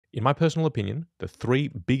In my personal opinion, the three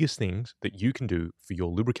biggest things that you can do for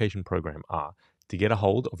your lubrication program are to get a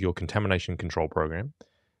hold of your contamination control program,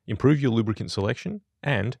 improve your lubricant selection,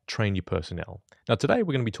 and train your personnel. Now, today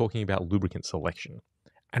we're going to be talking about lubricant selection.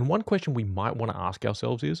 And one question we might want to ask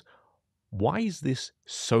ourselves is, why is this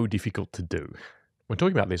so difficult to do? When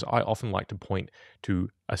talking about this, I often like to point to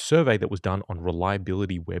a survey that was done on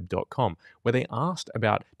reliabilityweb.com, where they asked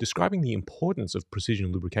about describing the importance of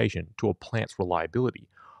precision lubrication to a plant's reliability.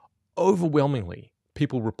 Overwhelmingly,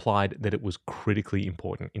 people replied that it was critically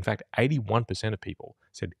important. In fact, 81% of people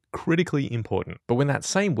said critically important. But when that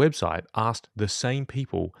same website asked the same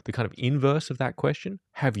people the kind of inverse of that question,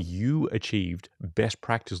 have you achieved best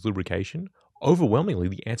practice lubrication? Overwhelmingly,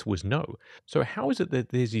 the answer was no. So how is it that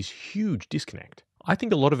there's this huge disconnect? I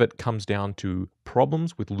think a lot of it comes down to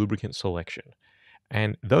problems with lubricant selection.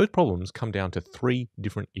 And those problems come down to three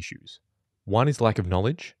different issues. One is lack of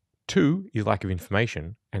knowledge. Two is lack of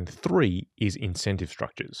information, and three is incentive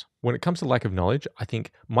structures. When it comes to lack of knowledge, I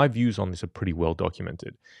think my views on this are pretty well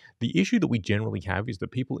documented. The issue that we generally have is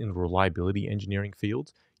that people in the reliability engineering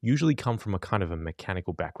fields usually come from a kind of a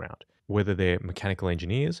mechanical background, whether they're mechanical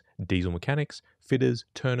engineers, diesel mechanics, fitters,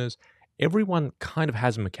 turners. Everyone kind of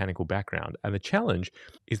has a mechanical background, and the challenge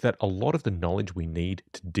is that a lot of the knowledge we need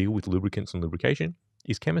to deal with lubricants and lubrication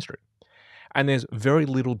is chemistry. And there's very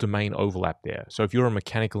little domain overlap there. So if you're a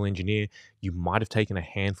mechanical engineer, you might have taken a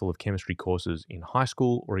handful of chemistry courses in high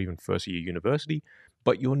school or even first year university,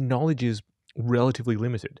 but your knowledge is relatively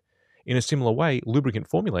limited. In a similar way, lubricant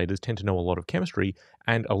formulators tend to know a lot of chemistry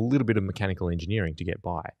and a little bit of mechanical engineering to get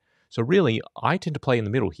by. So really, I tend to play in the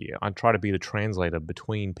middle here. I try to be the translator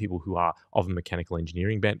between people who are of a mechanical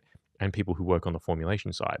engineering bent and people who work on the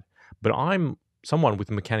formulation side. But I'm someone with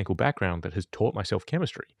a mechanical background that has taught myself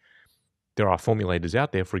chemistry. There are formulators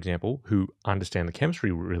out there, for example, who understand the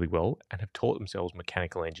chemistry really well and have taught themselves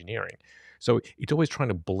mechanical engineering. So it's always trying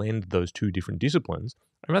to blend those two different disciplines,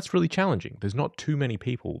 and that's really challenging. There's not too many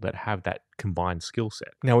people that have that combined skill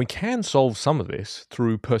set. Now, we can solve some of this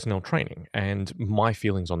through personnel training, and my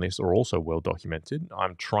feelings on this are also well documented.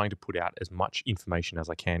 I'm trying to put out as much information as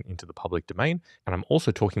I can into the public domain, and I'm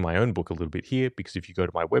also talking my own book a little bit here, because if you go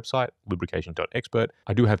to my website, lubrication.expert,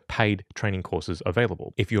 I do have paid training courses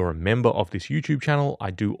available. If you're a member of this YouTube channel, I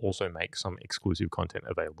do also make some exclusive content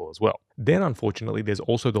available as well. Then, unfortunately, there's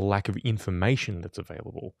also the lack of information that's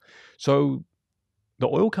available. So the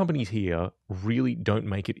oil companies here really don't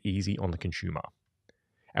make it easy on the consumer.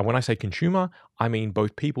 And when I say consumer, I mean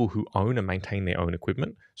both people who own and maintain their own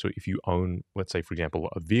equipment. So if you own, let's say, for example,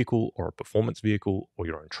 a vehicle or a performance vehicle or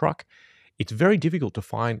your own truck, it's very difficult to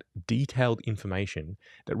find detailed information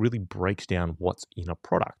that really breaks down what's in a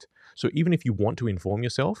product. So even if you want to inform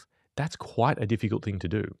yourself, that's quite a difficult thing to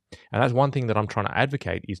do. And that's one thing that I'm trying to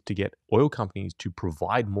advocate, is to get oil companies to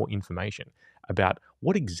provide more information about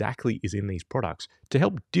what exactly is in these products to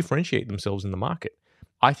help differentiate themselves in the market.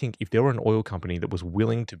 I think if there were an oil company that was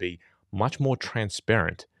willing to be much more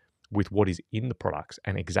transparent with what is in the products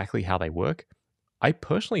and exactly how they work, I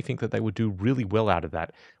personally think that they would do really well out of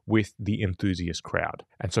that with the enthusiast crowd.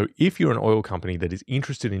 And so if you're an oil company that is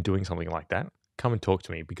interested in doing something like that, come and talk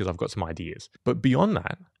to me, because I've got some ideas. But beyond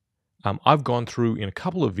that, I've gone through in a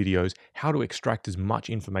couple of videos how to extract as much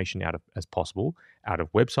information as possible out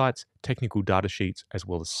of websites, technical data sheets, as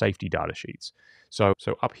well as safety data sheets. So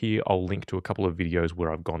up here, I'll link to a couple of videos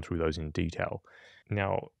where I've gone through those in detail.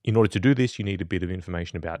 Now, in order to do this, you need a bit of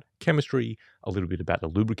information about chemistry, a little bit about the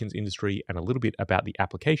lubricants industry, and a little bit about the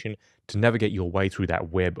application to navigate your way through that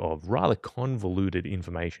web of rather convoluted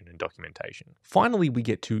information and documentation. Finally, we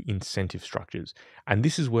get to incentive structures, and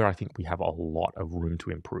this is where I think we have a lot of room to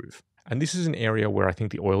improve. And this is an area where I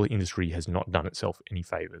think the oil industry has not done itself any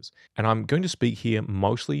favors. And I'm going to speak here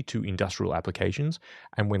mostly to industrial applications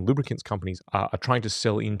and when lubricants companies are trying to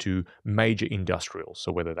sell into major industrials.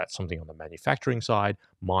 So whether that's something on the manufacturing side,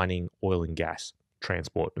 mining, oil and gas,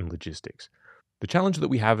 transport and logistics. The challenge that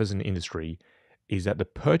we have as an industry is that the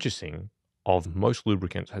purchasing of most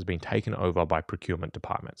lubricants has been taken over by procurement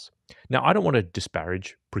departments. Now, I don't want to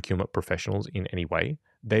disparage procurement professionals in any way.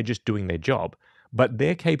 They're just doing their job. But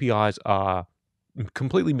their KPIs are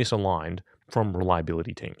completely misaligned from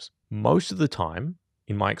reliability teams. Most of the time,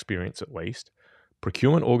 in my experience at least,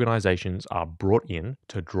 procurement organizations are brought in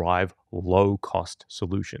to drive low-cost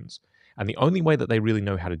solutions. And the only way that they really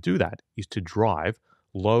know how to do that is to drive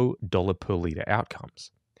low dollar per liter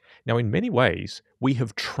outcomes. Now, in many ways, we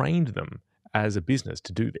have trained them as a business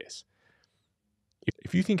to do this.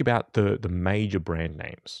 If you think about the major brand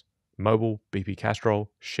names, Mobil, BP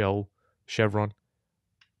Castrol, Shell, Chevron,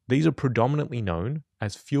 these are predominantly known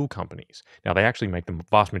as fuel companies. Now, they actually make the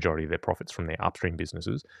vast majority of their profits from their upstream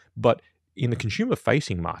businesses, but in the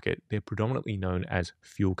consumer-facing market, they're predominantly known as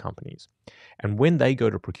fuel companies. And when they go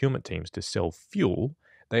to procurement teams to sell fuel,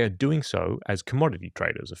 they are doing so as commodity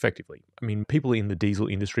traders, effectively. I mean, people in the diesel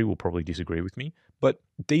industry will probably disagree with me, but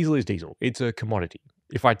diesel is diesel. It's a commodity.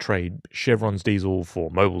 If I trade Chevron's diesel for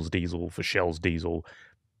Mobil's diesel for Shell's diesel,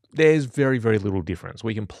 there's very, very little difference.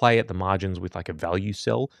 We can play at the margins with like a value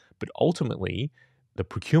sell, but ultimately, the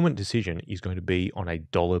procurement decision is going to be on a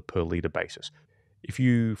dollar per litre basis. If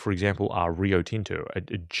you, for example, are Rio Tinto, a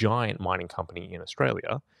giant mining company in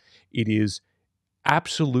Australia, it is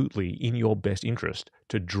absolutely in your best interest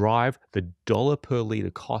to drive the dollar per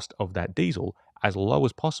litre cost of that diesel as low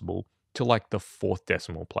as possible to like the fourth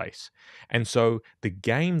decimal place. And so the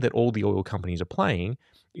game that all the oil companies are playing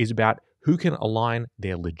is about who can align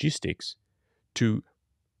their logistics to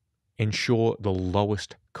ensure the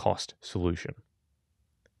lowest cost solution.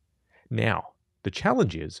 Now, the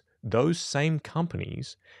challenge is those same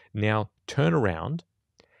companies now turn around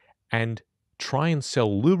and try and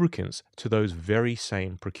sell lubricants to those very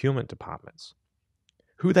same procurement departments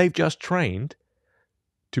who they've just trained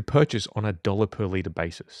to purchase on a dollar per litre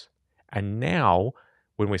basis. And now,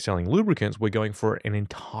 when we're selling lubricants, we're going for an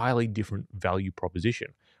entirely different value proposition.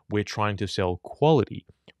 We're trying to sell quality.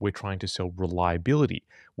 We're trying to sell reliability.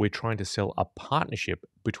 We're trying to sell a partnership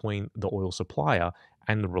between the oil supplier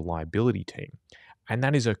and the reliability team. And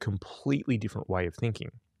that is a completely different way of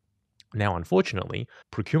thinking. Now, unfortunately,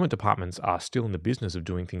 procurement departments are still in the business of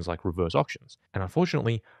doing things like reverse auctions. And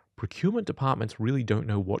unfortunately, procurement departments really don't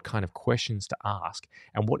know what kind of questions to ask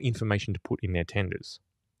and what information to put in their tenders.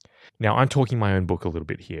 Now, I'm talking my own book a little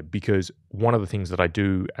bit here because one of the things that I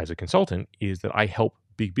do as a consultant is that I help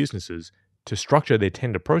big businesses to structure their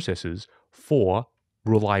tender processes for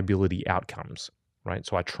reliability outcomes, right?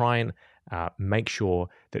 So I try and make sure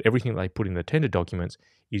that everything that they put in the tender documents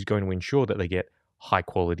is going to ensure that they get high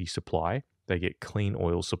quality supply, they get clean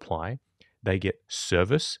oil supply, they get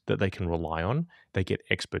service that they can rely on, they get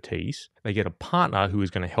expertise, they get a partner who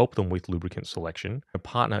is going to help them with lubricant selection, a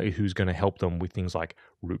partner who's going to help them with things like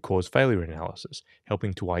root cause failure analysis,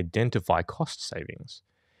 helping to identify cost savings.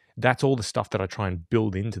 That's all the stuff that I try and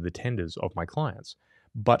build into the tenders of my clients.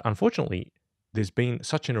 But unfortunately, there's been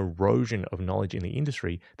such an erosion of knowledge in the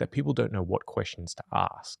industry that people don't know what questions to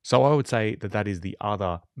ask. So I would say that that is the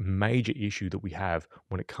other major issue that we have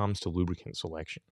when it comes to lubricant selection.